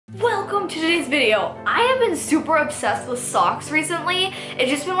welcome to today's video. I have been super obsessed with socks recently. It's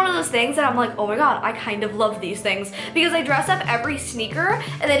just been one of those things that I'm like, oh my god, I kind of love these things because they dress up every sneaker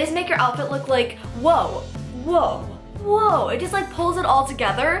and they just make your outfit look like, whoa, whoa, whoa. It just like pulls it all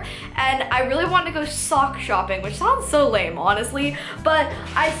together, and I really wanted to go sock shopping, which sounds so lame, honestly, but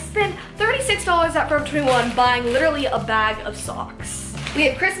I spent $36 at F21 buying literally a bag of socks. We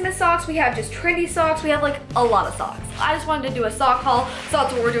have Christmas socks, we have just trendy socks, we have like a lot of socks. I just wanted to do a sock haul, so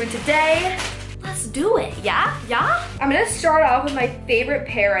that's what we're doing today. Let's do it, yeah? Yeah? I'm gonna start off with my favorite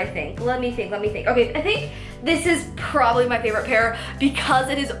pair, I think. Let me think. Okay, I think this is probably my favorite pair because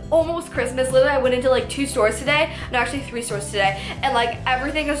it is almost Christmas. Literally, I went into like 2 stores today, no, actually 3 stores today, and like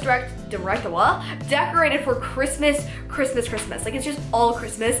everything is decorated for Christmas. Like it's just all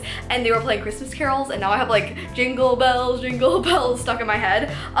Christmas, and they were playing Christmas carols, and now I have like jingle bells stuck in my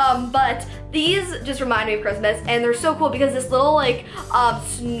head. But these just remind me of Christmas, and they're so cool because this little like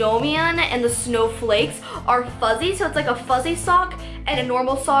snowman and the snowflakes are fuzzy, so it's like a fuzzy sock, and a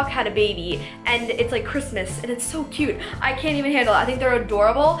normal sock had a baby, and it's like Christmas, and it's so cute. I can't even handle it. I think they're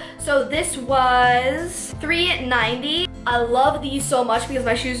adorable. So this was $3.90. I love these so much because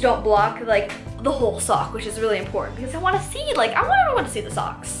my shoes don't block like the whole sock, which is really important because I want to see, like, I want everyone to see the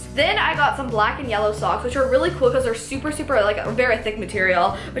socks. Then I got some black and yellow socks, which are really cool because they're super like a very thick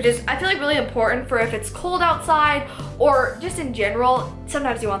material, which is, I feel like, really important for if it's cold outside or just in general.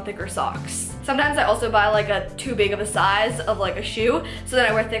 Sometimes you want thicker socks. Sometimes I also buy like a too big of a size of like a shoe, so then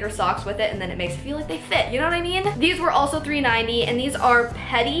I wear thicker socks with it, and then it makes it feel like they fit, you know what I mean? These were also $3.90, and these are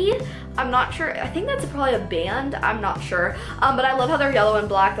Petty. I'm not sure, I think that's probably a band, I'm not sure. But I love how they're yellow and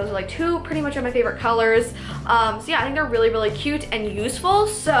black. Those are like 2 pretty much of my favorite colors. So yeah, I think they're really cute and useful.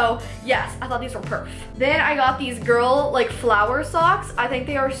 So yes, I thought these were perf. Then I got these girl like flower socks. I think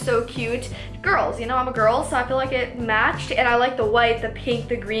they are so cute. Girls, you know, I'm a girl, so I feel like it matched, and I like the white, the pink,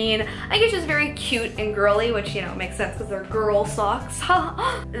 the green. I think it's just very cute and girly, which, you know, makes sense because they're girl socks.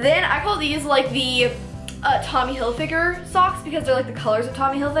 Then I call these like the Tommy Hilfiger socks because they're like the colors of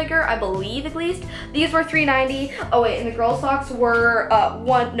Tommy Hilfiger, I believe, at least. These were $3.90. Oh wait, and the girl socks were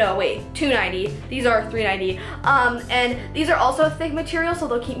 $2.90. These are $3.90. And these are also a thick material, so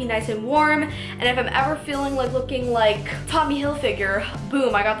they'll keep me nice and warm. And if I'm ever feeling like looking like Tommy Hilfiger,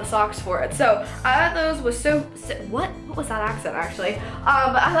 boom, I got the socks for it. So I thought those was what was that accent actually?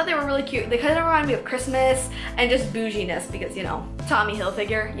 But I thought they were really cute. They kind of remind me of Christmas and just bouginess because, you know, Tommy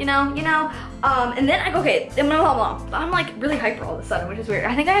Hilfiger, you know. And then I go, okay, I'm like really hyper all of a sudden, which is weird.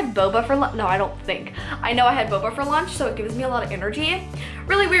 I think I had boba for lunch. No, I don't think. I know I had boba for lunch, so it gives me a lot of energy.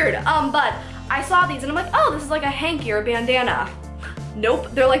 Really weird. But I saw these and I'm like, oh, this is like a hanky or a bandana. Nope,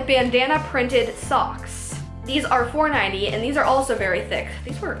 they're like bandana printed socks. These are $4.90, and these are also very thick.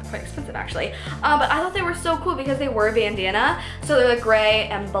 These were quite expensive actually, but I thought they were so cool because they were a bandana, so they're like gray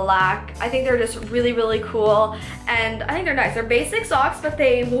and black. I think they're just really cool, and I think they're nice. They're basic socks, but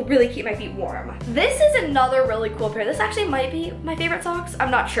they will really keep my feet warm. This is another really cool pair. This actually might be my favorite socks,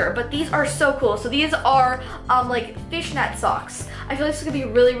 I'm not sure, but these are so cool. So these are like fishnet socks. I feel like this could be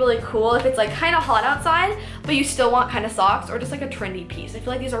really cool if it's like kind of hot outside, but you still want kind of socks, or just like a trendy piece. I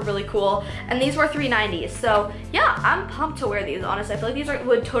feel like these are really cool, and these were $3.90. So yeah, I'm pumped to wear these, honestly. I feel like these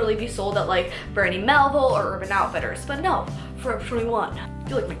would totally be sold at like Bernie Melville or Urban Outfitters, but no, for F21. I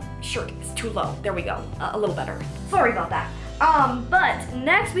feel like my shirt is too low. There we go, a little better. Sorry about that. But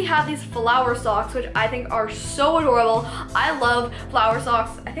next we have these flower socks, which I think are so adorable. I love flower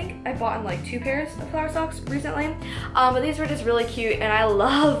socks. I think I bought in like 2 pairs of flower socks recently. But these were just really cute, and I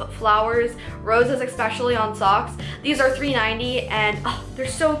love flowers, roses especially on socks. These are $3.90, and oh, they're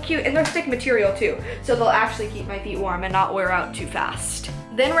so cute, and they're thick material too, so they'll actually keep my feet warm and not wear out too fast.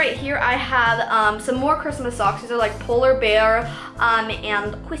 Then right here I have some more Christmas socks. These are like polar bear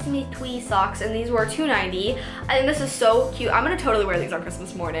and Christmas tree socks, and these were $2.90. I think this is so cute. I'm gonna totally wear these on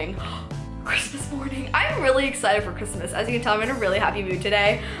Christmas morning. Christmas morning. I'm really excited for Christmas. As you can tell, I'm in a really happy mood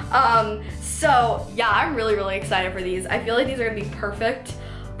today. So yeah, I'm really excited for these. I feel like these are gonna be perfect.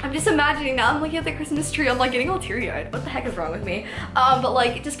 I'm just imagining now, I'm looking at the Christmas tree, I'm like getting all teary-eyed. What the heck is wrong with me? But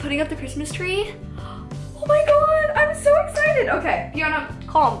like just putting up the Christmas tree. Oh my god, I'm so excited. Okay, Fiona,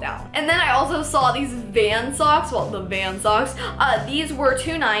 calm down. And then I also saw these Van socks, well, the Van socks. These were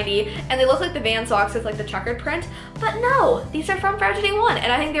 $2.90, and they look like the Van socks with like the checkered print, but no, these are from F21,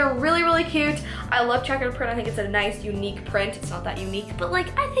 and I think they're really cute. I love checkered print. I think it's a nice, unique print. It's not that unique, but like,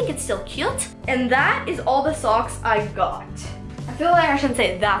 I think it's still cute. And that is all the socks I got. I feel like I shouldn't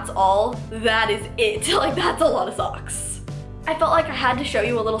say that's all. That is it. Like, that's a lot of socks. I felt like I had to show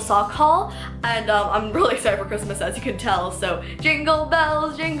you a little sock haul, and I'm really excited for Christmas, as you can tell. So jingle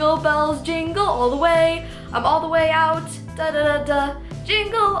bells, jingle all the way. I'm all the way out, da da da da.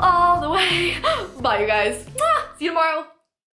 jingle all the way. Bye, you guys. See you tomorrow.